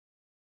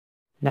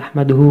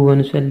नहमदुहु व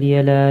नुसल्ली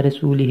अला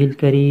रसूलिहिल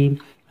करीम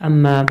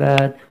अम्मा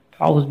बाद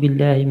अऊज़ु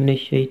बिल्लाहि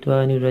मिनश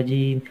शैतानिर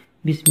रजीम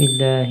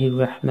बिस्मिल्लाहिर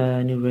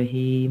रहमानिर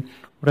रहीम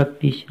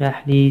रब्बि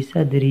इश्रह ली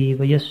सदरी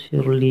व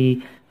यस्सिर ली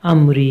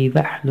अमरी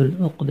वहलुल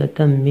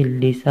उक़दतम मिन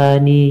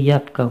लिसानी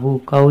यफ़क़हू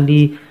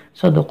क़ौली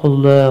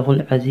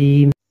सदक़ल्लाहुल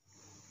अज़ीम।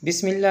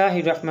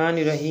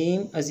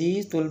 बिस्मिल्लाहिर्रहमानिर्रहीम।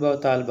 अज़ीज़ तुलबा व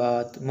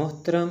तालबात,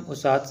 मोहतरम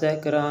उस्ताज़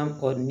कराम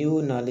और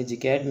न्यू नॉलेज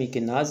एकेडमी के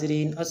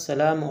नाज़रीन,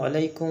 अस्सलामु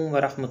अलैकुम व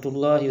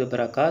रहमतुल्लाहि व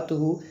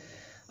बरकातुहू।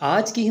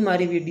 आज की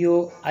हमारी वीडियो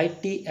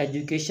आईटी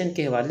एजुकेशन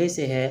के हवाले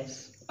से है।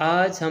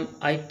 आज हम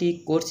आईटी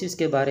कोर्सेज़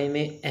के बारे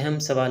में अहम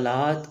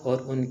सवालात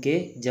और उनके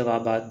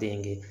जवाबात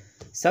देंगे।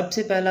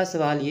 सबसे पहला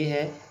सवाल ये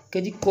है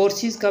कि जी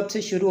कोर्सेज़ कब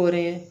से शुरू हो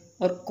रहे हैं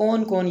और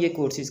कौन कौन ये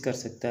कोर्सेज़ कर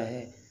सकता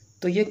है।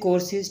 तो ये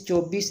कोर्सेज़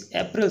 24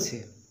 अप्रैल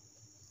से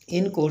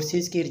इन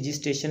कोर्सेज़ की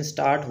रजिस्ट्रेशन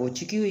स्टार्ट हो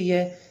चुकी हुई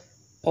है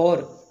और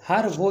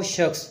हर वो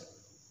शख्स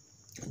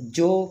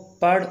जो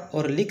पढ़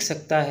और लिख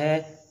सकता है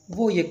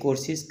वो ये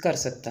कोर्सेज़ कर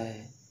सकता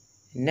है।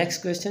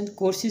 नेक्स्ट क्वेश्चन,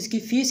 कोर्सेज़ की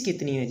फ़ीस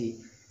कितनी है जी?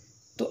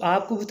 तो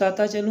आपको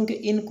बताता चलूँ कि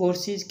इन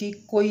कोर्सेज़ की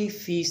कोई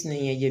फ़ीस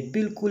नहीं है, ये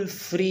बिल्कुल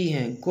फ्री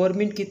हैं,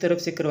 गवर्नमेंट की तरफ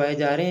से करवाए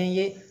जा रहे हैं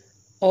ये।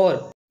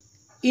 और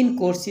इन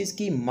कोर्सेज़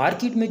की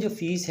मार्केट में जो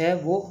फ़ीस है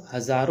वो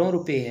हज़ारों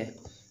रुपये है।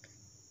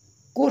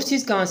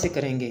 कोर्सेज़ कहाँ से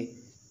करेंगे?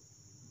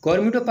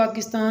 गवर्नमेंट ऑफ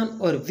पाकिस्तान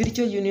और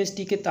वर्चुअल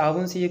यूनिवर्सिटी के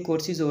ताउन से ये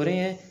कोर्सेज़ हो रहे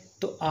हैं,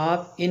 तो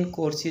आप इन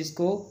कोर्सेज़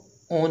को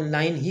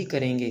ऑनलाइन ही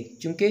करेंगे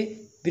क्योंकि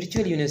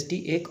वर्चुअल यूनिवर्सिटी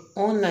एक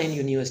ऑनलाइन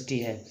यूनिवर्सिटी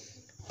है।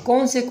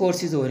 कौन से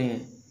कोर्सेज़ हो रहे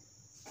हैं?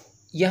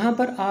 यहाँ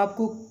पर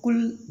आपको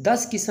कुल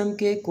 10 किस्म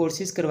के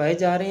कोर्सेज़ करवाए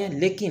जा रहे हैं,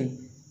 लेकिन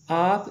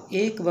आप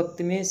एक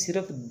वक्त में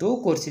सिर्फ 2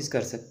 कोर्सेज़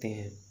कर सकते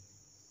हैं।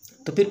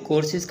 तो फिर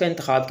कोर्सेज़ का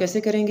इंतखाब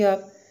कैसे करेंगे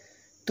आप?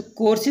 तो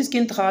कोर्सेज़ के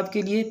इंतखाब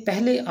के लिए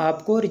पहले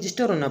आपको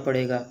रजिस्टर होना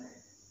पड़ेगा।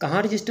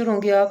 कहाँ रजिस्टर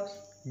होंगे आप?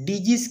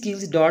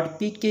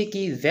 digiskills.pk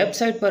की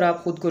वेबसाइट पर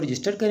आप ख़ुद को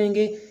रजिस्टर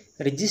करेंगे।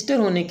 रजिस्टर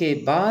होने के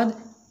बाद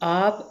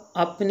आप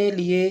अपने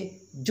लिए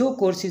जो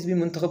कोर्सेज़ भी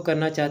मुंतखब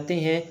करना चाहते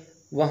हैं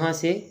वहाँ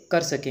से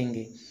कर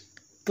सकेंगे।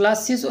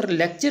 क्लासेस और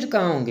लेक्चर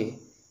कहाँ होंगे?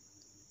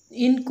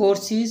 इन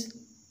कोर्सेज़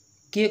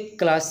के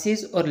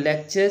क्लासेस और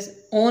लेक्चर्स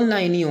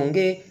ऑनलाइन ही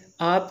होंगे।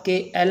 आपके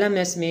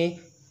LMS में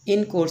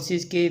इन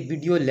कोर्सेज़ के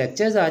वीडियो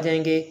लेक्चर्स आ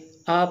जाएंगे,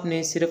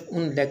 आपने सिर्फ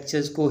उन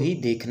लेक्चर्स को ही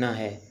देखना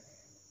है।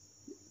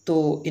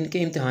 तो इनके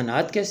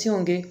इम्तिहानात कैसे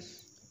होंगे?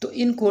 तो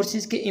इन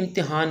कोर्सेज़ के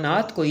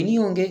इम्तिहानात कोई नहीं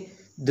होंगे।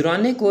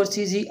 दौरान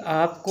कोर्सेज़ ही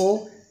आपको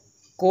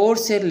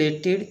कोर्स से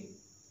रिलेटेड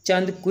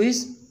चंद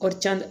क्विज़ और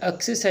चंद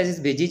एक्सरसाइजेस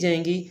भेजी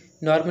जाएंगी।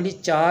 नॉर्मली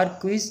 4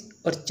 क्विज़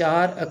और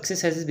 4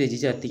 एक्सरसाइजेस भेजी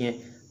जाती हैं।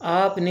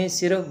 आपने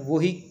सिर्फ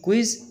वही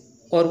क्विज़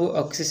और वो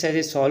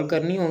एक्सरसाइजेस सॉल्व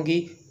करनी होंगी,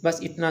 बस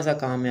इतना सा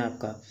काम है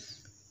आपका।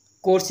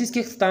 कोर्सेज़ के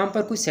अख्ताम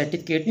पर कोई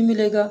सर्टिफिकेट भी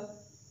मिलेगा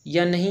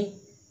या नहीं?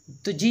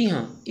 तो जी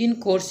हाँ, इन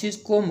कोर्सेज़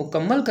को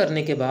मुकम्मल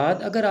करने के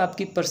बाद अगर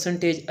आपकी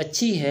परसेंटेज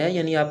अच्छी है,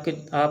 यानी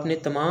आपने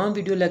तमाम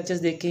वीडियो लेक्चर्स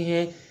देखे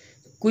हैं,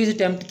 क्विज़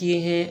अटैम्प्ट किए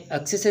हैं,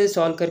 एक्सरसाइज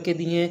सॉल्व करके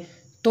दिए हैं,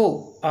 तो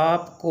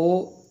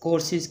आपको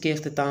कोर्सेज़ के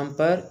अख्ताम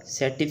पर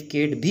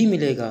सर्टिफिकेट भी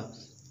मिलेगा।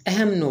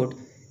 अहम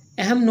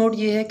नोट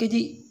ये है कि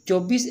जी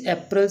 24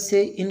 अप्रैल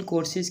से इन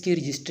कोर्सेज़ की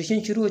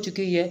रजिस्ट्रेशन शुरू हो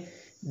चुकी है।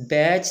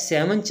 बैच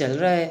 7 चल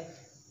रहा है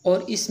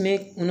और इसमें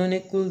उन्होंने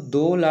कुल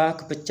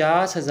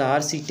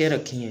 2,50,000 सीटें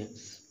रखी हैं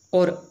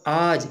और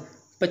आज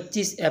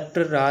 25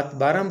 अप्रैल रात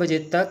 12 बजे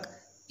तक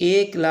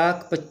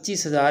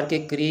 1,25,000 के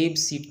करीब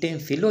सीटें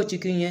फिल हो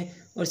चुकी हैं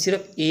और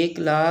सिर्फ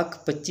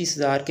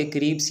 1,25,000 के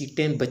करीब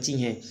सीटें बची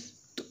हैं।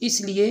 तो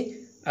इसलिए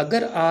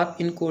अगर आप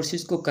इन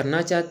कोर्सेज़ को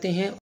करना चाहते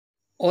हैं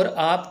और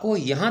आपको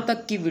यहाँ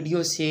तक की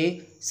वीडियो से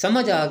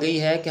समझ आ गई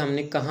है कि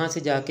हमने कहाँ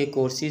से जाके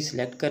कोर्सेज़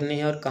सेलेक्ट करने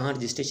हैं और कहाँ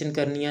रजिस्ट्रेशन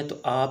करनी है,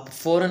 तो आप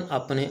फ़ौरन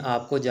अपने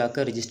आप को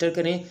जाकर रजिस्टर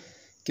करें,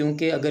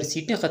 क्योंकि अगर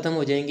सीटें ख़त्म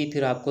हो जाएंगी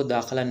फिर आपको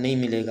दाखिला नहीं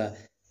मिलेगा।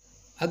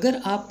 अगर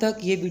आप तक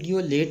ये वीडियो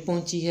लेट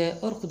पहुंची है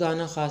और खुदा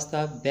न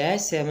खास्ता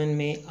बैच 7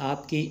 में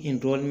आपकी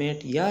इनरोलमेंट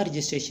या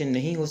रजिस्ट्रेशन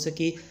नहीं हो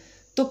सकी,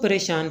 तो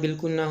परेशान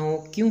बिल्कुल ना हो,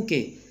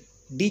 क्योंकि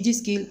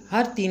डिजिस्किल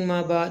हर 3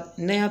 माह बाद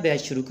नया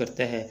बैच शुरू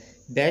करता है।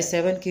 बैच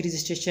 7 की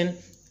रजिस्ट्रेशन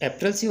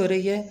अप्रैल से हो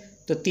रही है,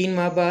 तो 3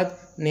 माह बाद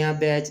नया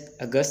बैच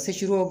अगस्त से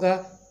शुरू होगा,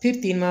 फिर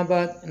 3 माह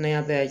बाद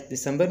नया बैच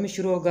दिसंबर में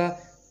शुरू होगा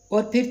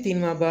और फिर 3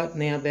 माह बाद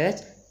नया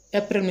बैच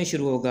अप्रैल में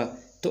शुरू होगा।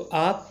 तो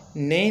आप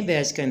नए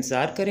बैच का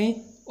इंतज़ार करें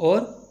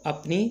और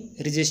अपनी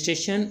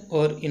रजिस्ट्रेशन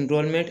और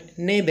इनरोलमेंट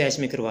नए बैच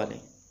में करवा लें।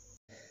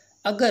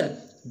 अगर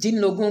जिन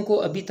लोगों को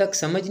अभी तक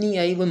समझ नहीं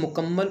आई वो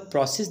मुकम्मल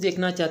प्रोसेस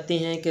देखना चाहते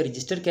हैं कि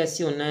रजिस्टर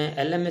कैसे होना है,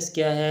 LMS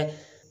क्या है,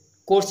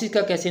 कोर्सेज़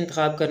का कैसे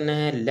इंतखाब करना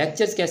है,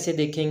 लेक्चर्स कैसे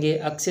देखेंगे,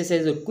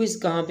 एक्सरसाइज और क्विज़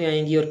कहाँ पे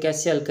आएंगी और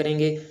कैसे हल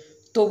करेंगे,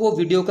 तो वो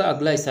वीडियो का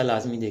अगला हिस्सा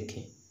लाजमी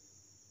देखें।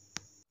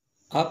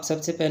 आप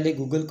सबसे पहले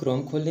गूगल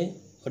क्रोम खोलें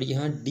और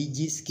यहाँ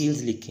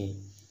डिजिस्किल्स लिखें।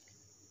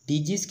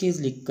 डिजिस्किल्स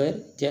लिखकर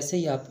जैसे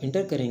ही आप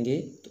इंटर करेंगे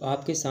तो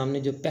आपके सामने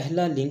जो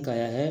पहला लिंक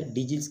आया है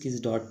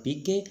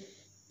digiskills.pk,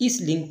 इस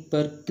लिंक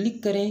पर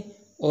क्लिक करें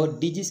और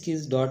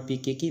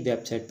digiskills.pk की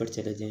वेबसाइट पर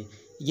चले जाएं।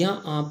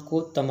 यहाँ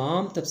आपको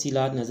तमाम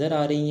तफसीलात नज़र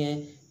आ रही हैं।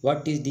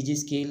 What is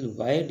डिजिस्किल,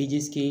 Y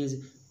डिजिस्किल्स,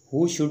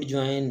 who should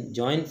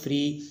join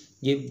free,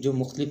 ये जो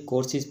मुख्तलिफ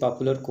कोर्सेज़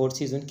पॉपुलर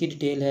कोर्सेज़ उनकी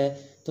डिटेल है।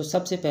 तो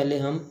सबसे पहले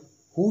हम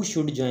हु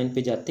शुड जॉइन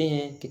पे जाते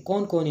हैं कि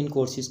कौन कौन इन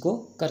कोर्सेज़ को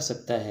कर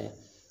सकता है।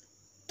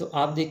 तो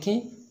आप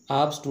देखें,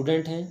 आप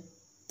स्टूडेंट हैं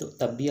तो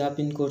तब भी आप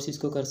इन कोर्सेज़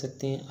को कर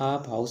सकते हैं।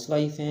 आप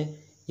हाउसवाइफ हैं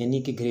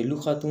यानी कि घरेलू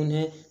खातून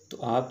हैं तो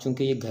आप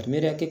चूँकि ये घर में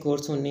रह के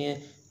कोर्स होने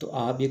हैं तो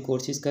आप ये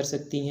कोर्सेज़ कर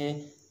सकती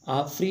हैं।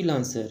 आप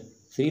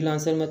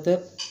फ्रीलांसर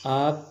मतलब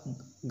आप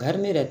घर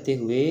में रहते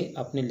हुए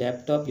अपने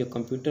लैपटॉप या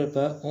कंप्यूटर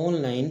पर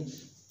ऑनलाइन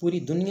पूरी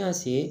दुनिया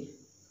से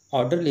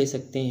ऑर्डर ले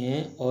सकते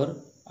हैं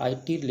और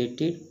आईटी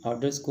रिलेटेड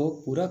ऑर्डर्स को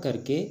पूरा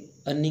करके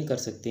अर्निंग कर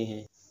सकते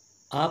हैं।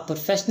 आप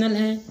प्रोफेशनल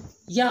हैं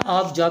या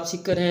आप जॉब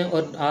सीकर हैं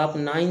और आप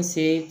 9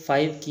 से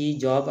 5 की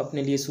जॉब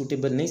अपने लिए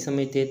सूटेबल नहीं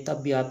समझते, तब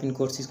भी आप इन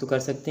कोर्सेज़ को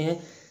कर सकते हैं।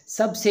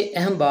 सबसे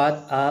अहम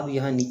बात आप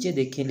यहाँ नीचे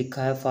देखें,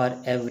 लिखा है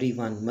फॉर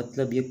एवरीवन,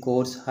 मतलब ये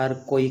कोर्स हर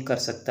कोई कर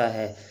सकता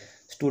है।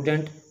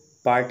 स्टूडेंट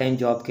पार्ट टाइम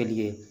जॉब के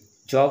लिए,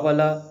 जॉब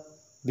वाला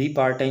भी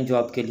पार्ट टाइम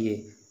जॉब के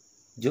लिए,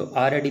 जो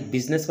ऑलरेडी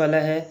बिज़नेस वाला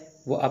है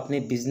वो अपने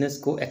बिज़नेस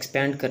को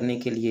एक्सपेंड करने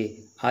के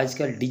लिए,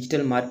 आजकल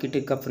डिजिटल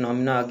मार्केटिंग का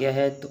फिनोमेना आ गया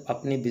है तो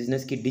अपने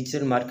बिज़नेस की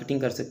डिजिटल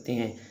मार्केटिंग कर सकते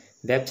हैं,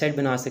 वेबसाइट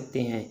बना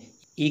सकते हैं,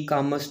 ई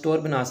कॉमर्स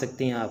स्टोर बना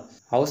सकते हैं। आप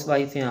हाउस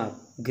वाइफ हैं,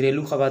 आप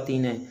घरेलू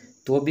ख़वातीन हैं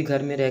तो भी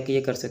घर में रह के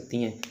ये कर सकती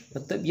हैं।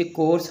 मतलब ये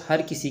कोर्स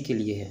हर किसी के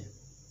लिए है।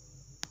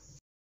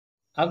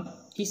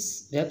 अब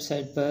इस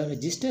वेबसाइट पर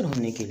रजिस्टर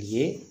होने के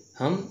लिए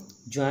हम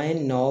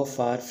ज्वाइन नाउ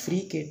फॉर फ्री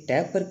के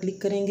टैब पर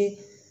क्लिक करेंगे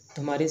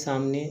तो हमारे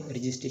सामने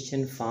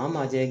रजिस्ट्रेशन फॉर्म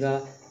आ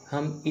जाएगा।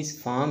 हम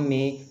इस फॉर्म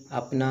में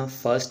अपना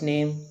first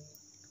name,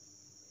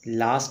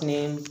 last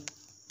name,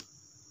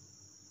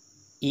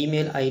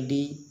 email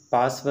ID,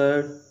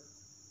 password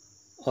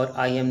और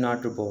आई एम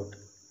नॉट रोबोट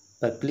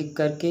पर क्लिक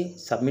करके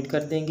सबमिट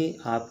कर देंगे।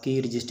 आपकी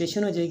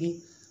रजिस्ट्रेशन हो जाएगी।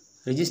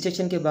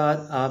 रजिस्ट्रेशन के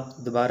बाद आप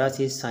दोबारा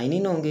से साइन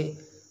इन होंगे।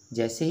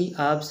 जैसे ही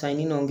आप साइन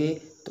इन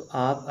होंगे तो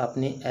आप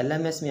अपने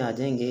LMS में आ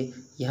जाएंगे।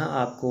 यहाँ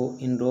आपको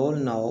इनरोल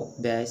नाउ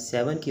बैच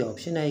 7 की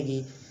ऑप्शन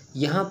आएगी।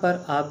 यहाँ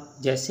पर आप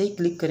जैसे ही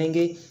क्लिक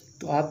करेंगे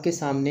तो आपके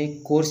सामने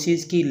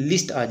कोर्सेज़ की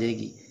लिस्ट आ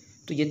जाएगी।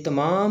 तो ये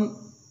तमाम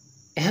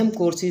अहम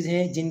कोर्सेज़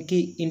हैं जिनकी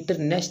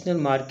इंटरनेशनल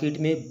मार्केट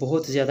में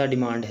बहुत ज़्यादा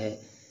डिमांड है।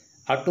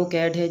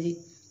 AutoCAD है जी,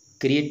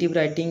 क्रिएटिव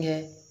राइटिंग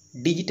है,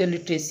 digital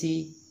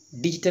literacy,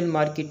 digital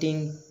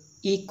marketing,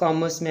 e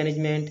commerce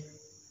management,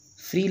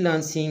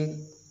 freelancing,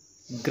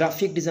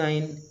 graphic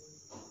design,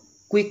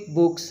 quick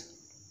books,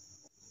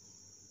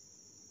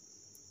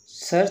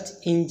 search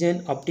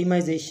engine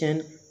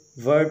optimisation,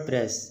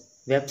 WordPress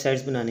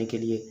websites बनाने के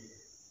लिए।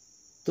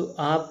 तो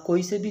आप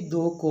कोई से भी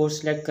 2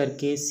 कोर्स सेलेक्ट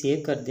करके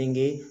सेव कर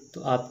देंगे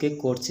तो आपके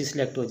कोर्सेज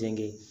सेलेक्ट हो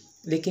जाएंगे।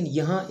 लेकिन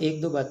यहाँ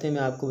 1-2 बातें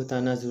मैं आपको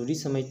बताना ज़रूरी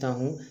समझता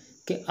हूँ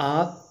कि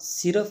आप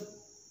सिर्फ़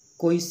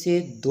कोई से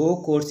 2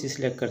 कोर्सेज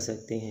सेलेक्ट कर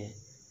सकते हैं।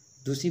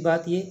 दूसरी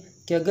बात ये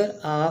कि अगर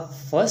आप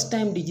फ़र्स्ट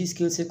टाइम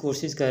डिजिस्किल से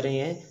कोर्सेज़ कर रहे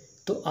हैं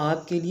तो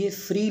आपके लिए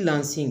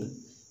फ्रीलांसिंग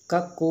का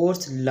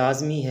कोर्स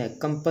लाजमी है,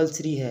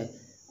 कंपलसरी है।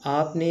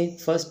 आपने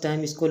फ़र्स्ट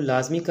टाइम इसको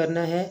लाजमी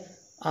करना है।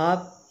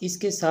 आप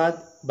इसके साथ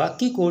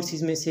बाकी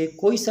कोर्सेज़ में से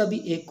कोई सा भी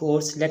एक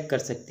कोर्स सेलेक्ट कर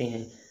सकते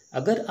हैं।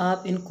 अगर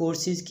आप इन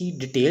कोर्सेज़ की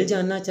डिटेल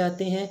जानना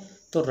चाहते हैं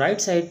तो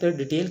राइट साइड पर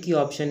डिटेल की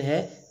ऑप्शन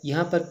है,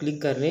 यहाँ पर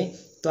क्लिक कर लें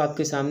तो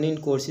आपके सामने इन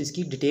कोर्सेज़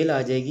की डिटेल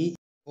आ जाएगी।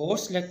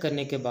 कोर्स सेलेक्ट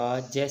करने के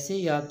बाद जैसे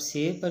ही आप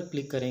सेव पर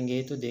क्लिक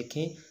करेंगे तो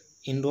देखें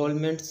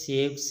इनरोलमेंट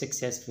सेव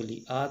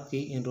सक्सेसफुली, आपकी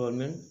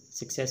इनरोलमेंट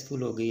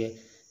सक्सेसफुल हो गई है।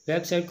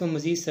 वेबसाइट को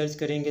मज़ीद सर्च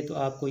करेंगे तो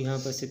आपको यहाँ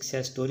पर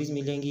सक्सेस स्टोरीज़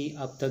मिलेंगी।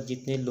 अब तक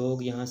जितने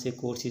लोग यहाँ से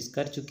कोर्सेज़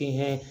कर चुके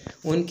हैं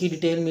उनकी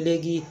डिटेल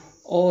मिलेगी।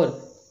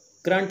 और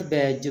करंट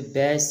बैच जो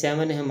बैच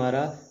 7 है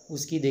हमारा,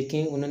 उसकी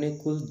देखें उन्होंने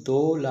कुल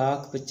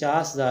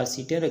 2,50,000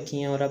 सीटें रखी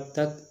हैं और अब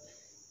तक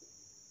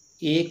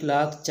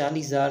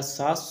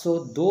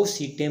 1,40,702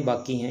 सीटें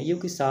बाकी हैं। ये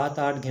कि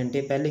 7-8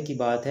 घंटे पहले की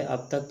बात है।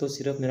 अब तक तो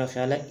सिर्फ मेरा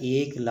ख्याल है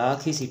 1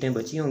 लाख ही सीटें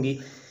बची होंगी।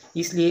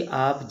 इसलिए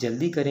आप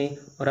जल्दी करें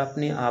और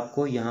अपने आप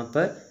को यहाँ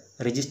पर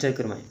रजिस्टर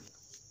करवाएं।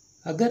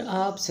 अगर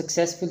आप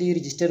सक्सेसफुली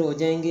रजिस्टर हो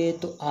जाएंगे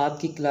तो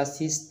आपकी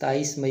क्लासेस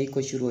 27 मई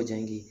को शुरू हो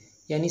जाएंगी।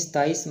 यानी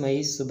 27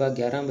 मई सुबह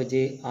 11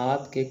 बजे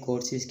आपके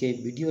कोर्सेज़ के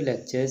वीडियो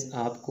लेक्चर्स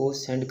आपको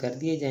सेंड कर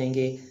दिए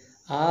जाएंगे।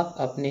 आप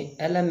अपने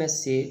LMS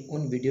से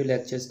उन वीडियो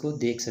लेक्चर्स को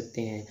देख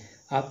सकते हैं।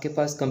 आपके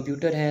पास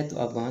कंप्यूटर है तो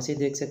आप वहां से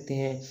देख सकते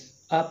हैं,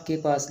 आपके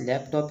पास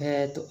लैपटॉप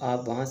है तो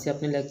आप वहां से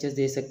अपने लेक्चर्स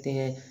दे सकते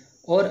हैं,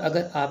 और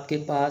अगर आपके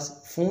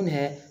पास फ़ोन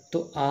है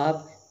तो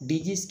आप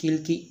डिजिस्किल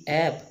की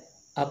ऐप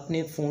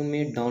अपने फ़ोन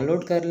में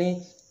डाउनलोड कर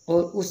लें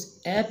और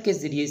उस ऐप के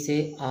ज़रिए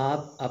से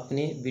आप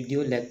अपने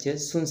वीडियो लेक्चर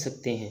सुन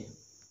सकते हैं।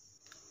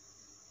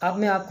 अब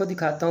मैं आपको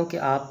दिखाता हूं कि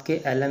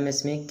आपके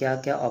LMS में क्या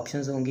क्या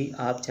ऑप्शंस होंगी।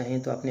 आप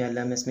चाहें तो अपने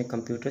LMS में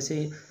कंप्यूटर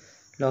से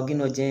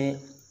लॉगिन हो जाएं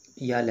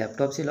या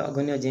लैपटॉप से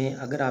लॉगिन हो जाएं।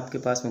 अगर आपके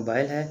पास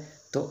मोबाइल है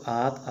तो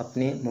आप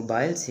अपने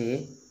मोबाइल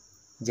से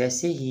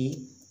जैसे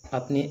ही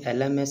अपने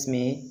LMS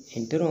में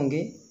इंटर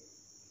होंगे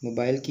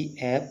मोबाइल की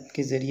ऐप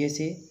के ज़रिए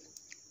से,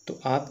 तो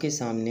आपके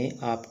सामने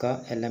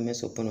आपका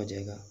LMS ओपन हो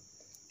जाएगा।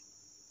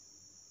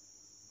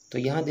 तो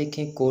यहाँ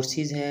देखें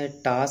कोर्सेज़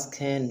हैं, टास्क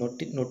हैं,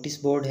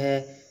 नोटिस बोर्ड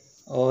है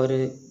और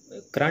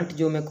करंट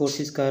जो मैं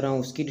कोर्सेज कर रहा हूँ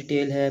उसकी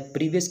डिटेल है।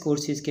 प्रीवियस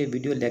कोर्सेज के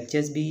वीडियो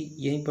लेक्चर्स भी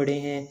यहीं पड़े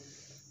हैं।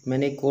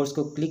 मैंने कोर्स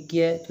को क्लिक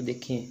किया है तो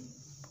देखें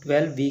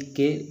 12 वीक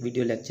के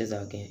वीडियो लेक्चर्स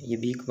आ गए हैं। ये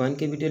वीक 1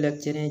 के वीडियो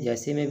लेक्चर हैं।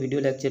 जैसे मैं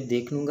वीडियो लेक्चर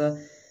देख लूँगा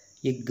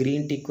ये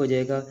ग्रीन टिक हो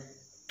जाएगा।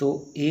 तो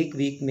एक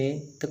वीक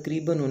में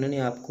तकरीबन उन्होंने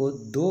आपको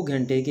 2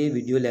 घंटे के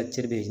वीडियो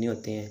लेक्चर भेजने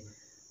होते हैं।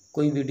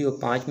 कोई वीडियो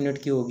 5 मिनट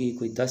की होगी,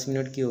 कोई 10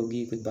 मिनट की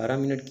होगी, कोई 12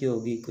 मिनट की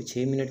होगी, कोई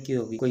 6 मिनट की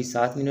होगी, कोई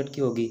 7 मिनट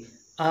की होगी।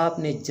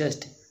 आपने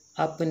जस्ट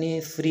अपने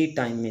फ्री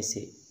टाइम में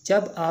से,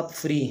 जब आप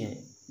फ्री हैं,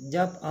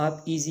 जब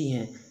आप इजी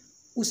हैं,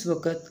 उस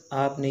वक़्त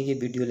आपने ये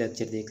वीडियो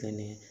लेक्चर देख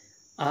लेने हैं।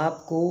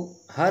 आपको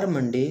हर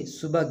मंडे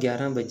सुबह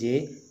 11 बजे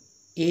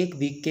एक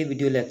वीक के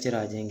वीडियो लेक्चर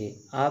आ जाएंगे।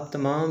 आप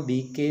तमाम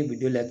वीक के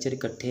वीडियो लेक्चर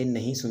इकट्ठे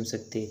नहीं सुन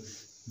सकते।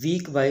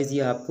 वीक वाइज ये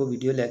आपको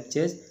वीडियो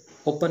लेक्चर्स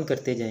ओपन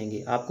करते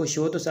जाएंगे। आपको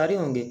शो तो सारे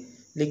होंगे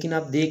लेकिन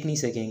आप देख नहीं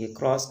सकेंगे,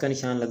 क्रॉस का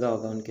निशान लगा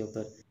होगा उनके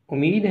ऊपर।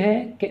 उम्मीद है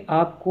कि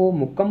आपको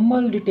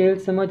मुकम्मल डिटेल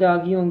समझ आ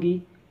गई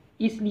होंगी,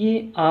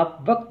 इसलिए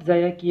आप वक्त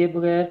ज़ाया किए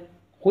बगैर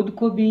ख़ुद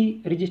को भी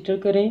रजिस्टर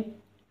करें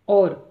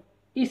और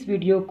इस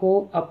वीडियो को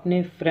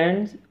अपने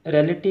फ्रेंड्स,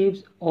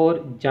 रिलेटिव्स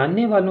और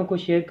जानने वालों को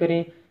शेयर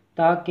करें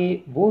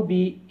ताकि वो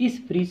भी इस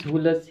फ्री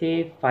सहूलत से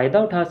फ़ायदा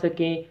उठा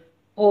सकें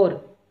और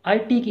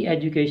आईटी की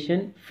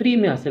एजुकेशन फ्री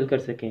में हासिल कर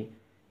सकें।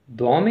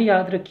 दुआ में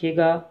याद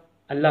रखिएगा।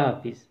 अल्लाह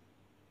हाफिज़।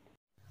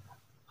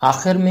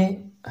 आखिर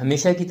में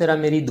हमेशा की तरह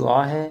मेरी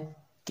दुआ है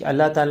कि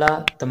अल्लाह ताला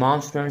तमाम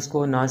स्टूडेंट्स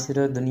को ना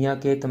सिर्फ दुनिया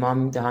के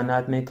तमाम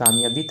इम्तहानात में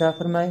कामयाबी अता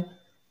फरमाए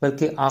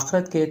बल्कि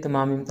आखिरत के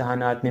तमाम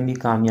इम्तहानात में भी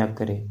कामयाब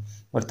करे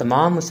और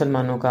तमाम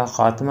मुसलमानों का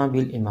ख़ात्मा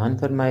बिल ईमान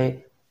फरमाए।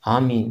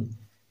 आमीन।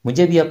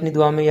 मुझे भी अपनी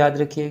दुआ में याद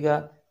रखिएगा।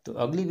 तो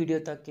अगली वीडियो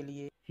तक के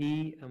लिए फ़ी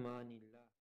अमानिल्लाह।